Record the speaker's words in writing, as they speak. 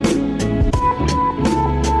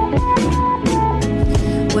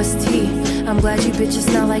I'm glad you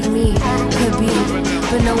bitches not like me. Could be,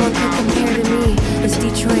 but no one could compare to me. It's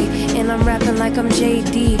Detroit, and I'm rapping like I'm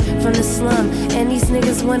JD from the slum, and these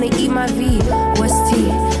niggas wanna eat my V. What's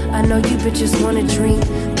T? I know you bitches wanna drink.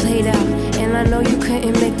 Played out, and I know you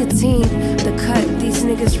couldn't make the team. The cut, these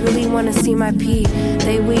niggas really wanna see my pee.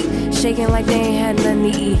 They weak, shaking like they ain't had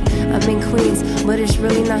nothing to eat. I'm in Queens, but it's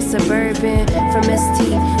really not suburban. From ST,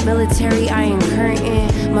 military, I ain't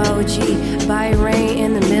curtain. My OG, Bahrain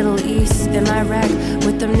in the Middle East. In Iraq,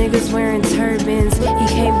 with them niggas wearing turbans. He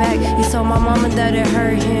came back, he told my mama that it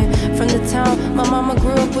hurt him. From the town, my mama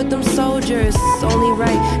grew up with them soldiers. It's only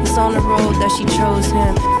right, it's on the road that she chose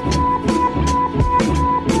him.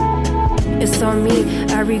 It's on me,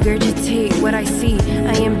 I regurgitate what I see.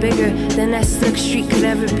 I am bigger than that slick street could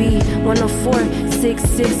ever be.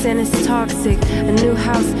 104.66 and it's toxic. A new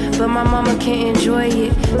house, but my mama can't enjoy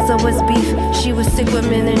it. So what's beef? She was sick with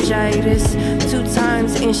meningitis 2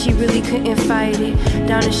 times and she really couldn't fight it.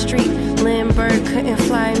 Down the street, Lindbergh couldn't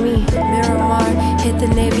fly me. Miramar, hit the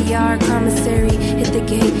Navy Yard commissary, hit the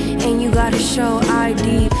gate, and you gotta show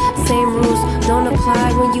ID. Same rules don't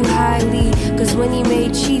apply when you highly, cause when he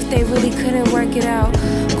made chief, they really couldn't work it out.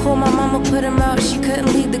 Cool, my mama put him out, she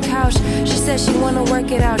couldn't leave the couch. She said she wanna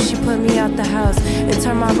work it out, she put me out the house and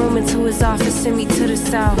turned my room into his office, sent me to the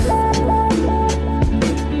south.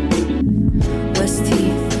 West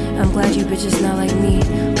T, I'm glad you bitches not like me.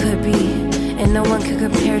 Could be, and no one could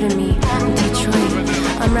compare to me. I'm Detroit,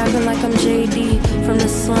 I'm rapping like I'm JD from the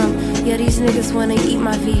slum. Yeah, these niggas wanna eat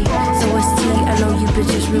my V. So what's T? I know you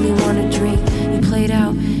bitches really wanna drink. You played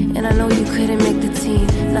out, and I know you couldn't make the team.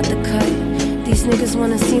 Not the cut. These niggas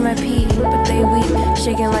wanna see my pee, but they weak,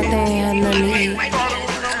 shaking like they ain't had nothing to eat.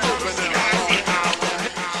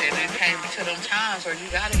 And it came to them times where you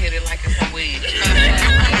gotta hit it like it's a weed.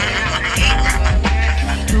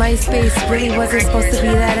 MySpace really wasn't supposed to be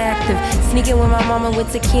that active. Sneaking with my mama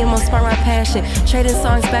with tequila sparked my passion. Trading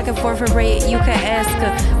songs back and forth for Ray, you could ask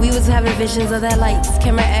her. We was having visions of that lights,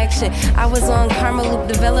 camera action. I was on Karma Loop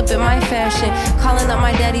developing my fashion. Calling up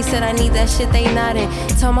my daddy, said I need that shit, they nodding.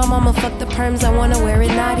 Told my mama fuck the perms, I wanna wear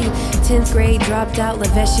it naughty. 10th grade, dropped out,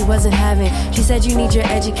 Levette she wasn't having. She said you need your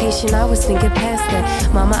education, I was thinking past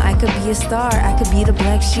that. Mama, I could be a star, I could be the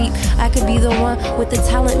black sheep. I could be the one with the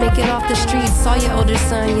talent, make it off the streets. Saw your older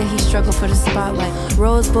son, yeah, he struggled for the spotlight.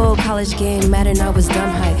 Rose Bowl, college game, mad and I was dumb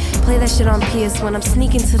high. Play that shit on PS when I'm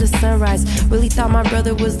sneaking to the sunrise. Really thought my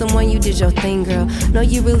brother was the one, you did your thing, girl. No,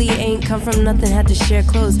 you really ain't, come from nothing, had to share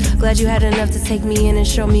clothes. Glad you had enough to take me in and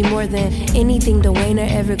show me more than anything Dwayne or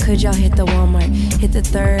ever could. Y'all hit the Walmart, hit the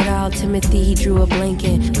third aisle, Timothy, he drew a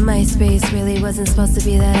blanket. MySpace really wasn't supposed to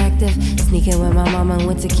be that active. Sneaking with my mama,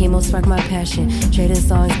 went to chemo, sparked my passion. Trading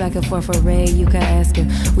songs back and forth for Ray, you could ask her.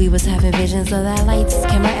 We was having visions of that lights,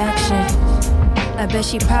 camera action. I bet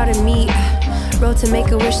she proud of me. Wrote to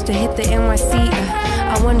make a wish to hit the NYC.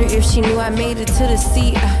 I wonder if she knew I made it to the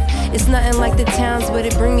sea. It's nothing like the towns, but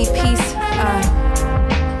it bring me peace.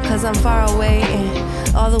 Cause I'm far away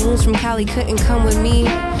and all the wounds from Cali couldn't come with me.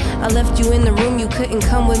 I left you in the room, you couldn't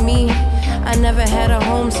come with me. I never had a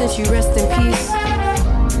home since you rest in peace.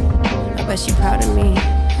 I bet she proud of me.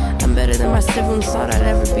 I'm better than my siblings thought I'd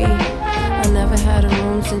ever be. I never had a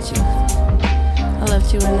room since you. I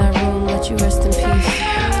left you in that room, let you rest in peace.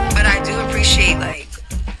 But I do appreciate, like,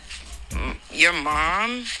 your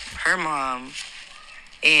mom, her mom,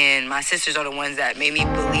 and my sisters are the ones that made me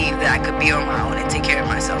believe that I could be on my own and take care of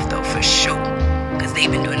myself, though, for sure. Because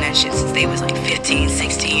they've been doing that shit since they was like 15,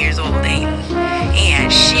 16 years old. They ain't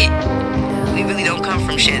had shit. We really don't come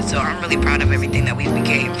from shit, so I'm really proud of everything that we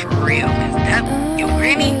became, for real. Because that, your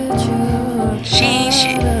granny, she ain't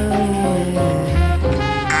shit.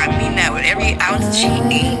 I mean that with every ounce she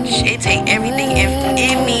ate. It take everything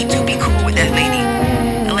in me to be cool with that lady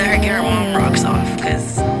and let her get her mom rocks off,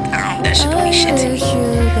 because that shit don't mean shit to me.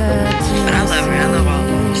 But I love her, I love all of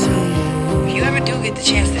them. So if you ever do get the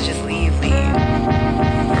chance to just leave, leave.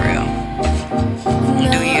 For real.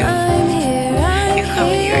 Do you? You come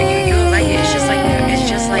here, you like it. It's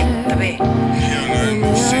just like the bay.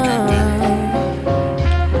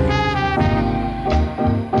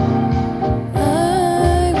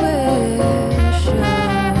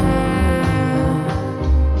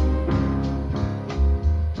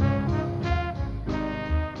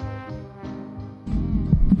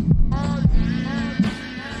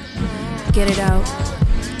 Get it out.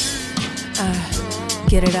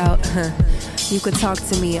 Get it out. You could talk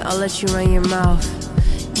to me, I'll let you run your mouth.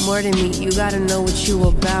 More than me, you gotta know what you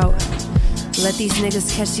about. Let these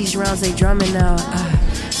niggas catch these rounds, they drumming out.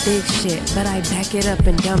 Big shit, but I back it up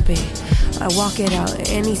and dump it. I walk it out,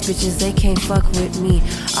 and these bitches, they can't fuck with me.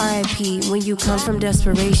 R.I.P. when you come from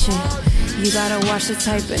desperation. You gotta watch the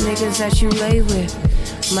type of niggas that you lay with.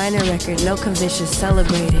 Minor record, no conviction,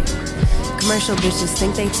 celebrated. Commercial bitches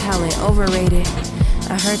think they talent, overrated.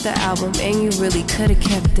 I heard the album and you really could've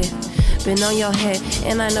kept it. Been on your head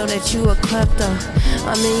and I know that you a klepto.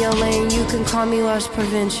 I'm in your lane, you can call me loss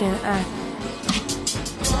prevention.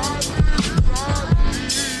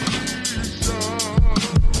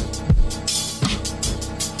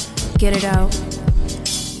 Get it out.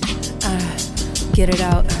 Get it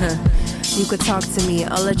out. You could talk to me,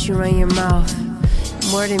 I'll let you run your mouth.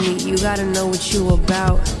 More than me, you gotta know what you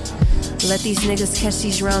about. Let these niggas catch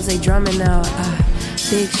these rounds, they drumming out.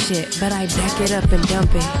 Big shit, but I back it up and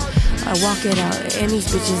dump it. I walk it out, and these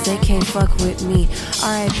bitches, they can't fuck with me.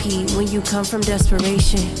 R.I.P. when you come from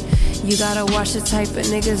desperation. You gotta watch the type of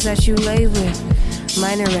niggas that you lay with.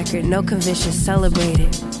 Minor record, no conviction,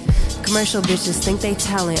 celebrated. Commercial bitches think they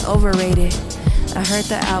talent, overrated. I heard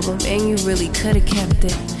the album and you really could've kept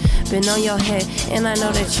it. Been on your head and I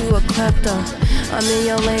know that you a klepto. I'm in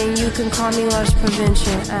your lane, you can call me loss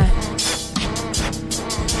prevention.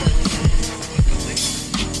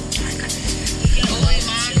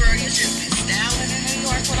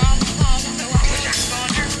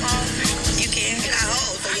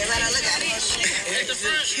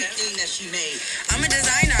 I'm a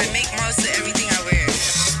designer, I make most of everything I wear.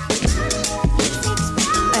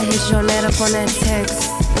 I hit your net up on that text.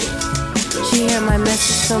 She hear my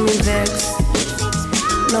message, so me vex.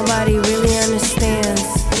 Nobody really understands,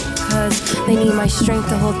 cause they need my strength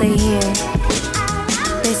to hold their hand.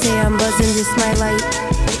 They say I'm buzzing, this my light.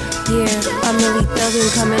 Yeah, I'm really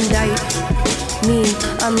thugging, come indict me.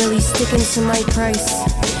 I'm really sticking to my price,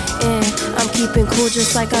 and I'm keeping cool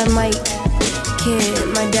just like I might. Kid,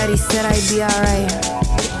 my daddy said I'd be alright.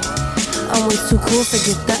 I'm way too cool,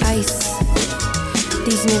 forget the ice.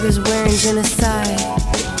 These niggas wearing genocide.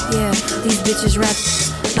 Yeah, these bitches rap.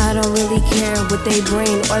 I don't really care what they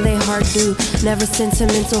brain or they heart do. Never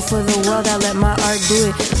sentimental for the world, I let my art do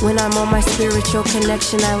it. When I'm on my spiritual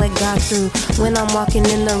connection, I let God through. When I'm walking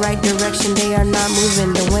in the right direction, they are not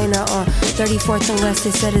moving. Dwayne on 34th and West,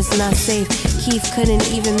 they said it's not safe. Keith couldn't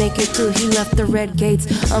even make it through, he left the red gates.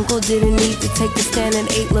 Uncle didn't need to take the stand and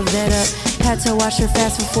ate Levette up. Had to watch her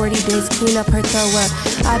fast for 40 days, clean up her throw up.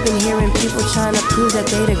 I've been hearing people trying to prove that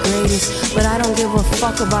they the greatest, but I don't give a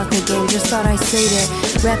fuck about the game, just thought I'd say that.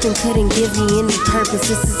 Rapping couldn't give me any purpose,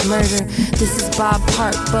 this is murder. This is Bob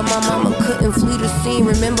Park, but my mama couldn't flee the scene.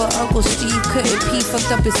 Remember Uncle Steve couldn't pee,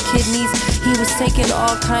 fucked up his kidneys. He was taking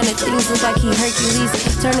all kind of things, looked like he Hercules.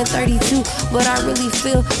 Turning 32, but I really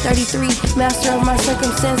feel 33. Master of my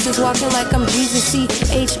circumstances, walking like I'm Jesus.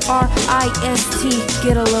 Christ,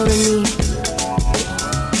 get a load of me.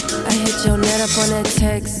 I hit your net up on that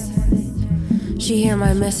text. She hear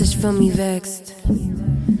my message, feel me vexed.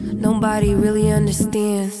 Nobody really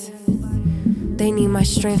understands. They need my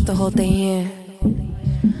strength to hold their hand.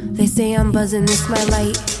 They say I'm buzzing, this my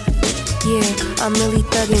light. Yeah, I'm really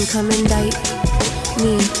thugging, come indict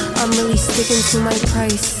me. I'm really sticking to my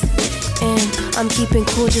price, and I'm keeping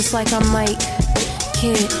cool just like I'm Mike.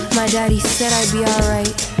 Kid, my daddy said I'd be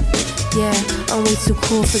alright. Yeah, I'm way too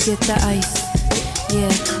cool, forget the ice.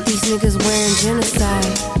 Yeah, these niggas wearing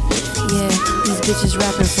genocide. Yeah, these bitches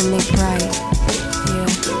rapping from their pride. Yeah,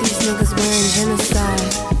 these niggas wearing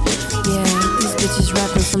genocide. Yeah, these bitches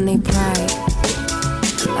rapping from their pride.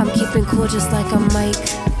 I'm keeping cool just like I'm Mike.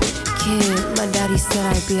 Kid, my daddy said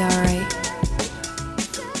I'd be alright.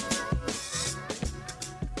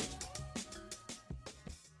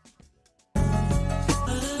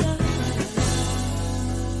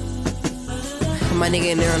 My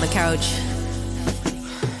nigga in there on the couch.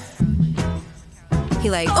 He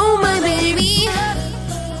like, oh my baby.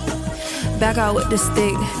 Back out with the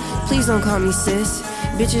stick. Please don't call me sis.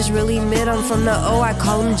 Bitches really mid, I'm from the O, I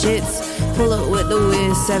call them jits. Pull up with the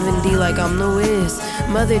whiz, 7D like I'm the whiz.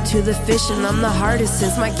 Mother to the fish and I'm the hardest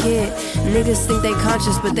since my kid. Niggas think they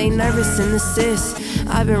conscious but they nervous in the sis.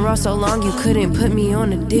 I've been raw so long you couldn't put me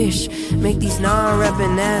on a dish. Make these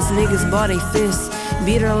non-rapping ass niggas ball they fists.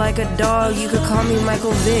 Beat her like a dog, you could call me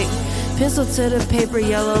Michael Vick. Pencil to the paper,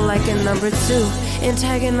 yellow like a number 2.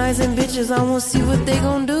 Antagonizing bitches, I won't see what they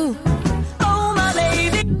gon' do. Oh my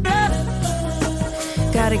baby.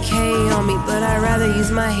 Got a K on me, but I'd rather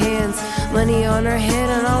use my hands. Money on her head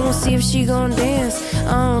and I won't see if she gon' dance.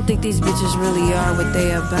 I don't think these bitches really are what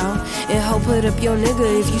they about. And hope put up your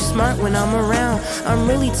nigga if you smart when I'm around. I'm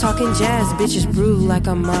really talking jazz, bitches brew like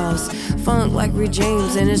I'm Miles. Funk like Rick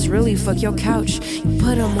James and it's really fuck your couch. You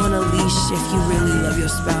put him on a leash if you really love your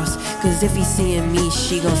spouse. Cause if he seeing me,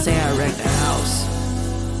 she gon' say I wrecked the house.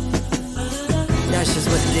 That's just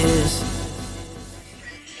what it is.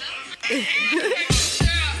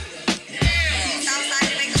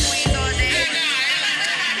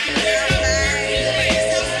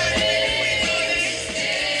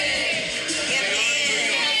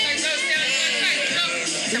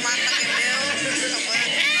 to my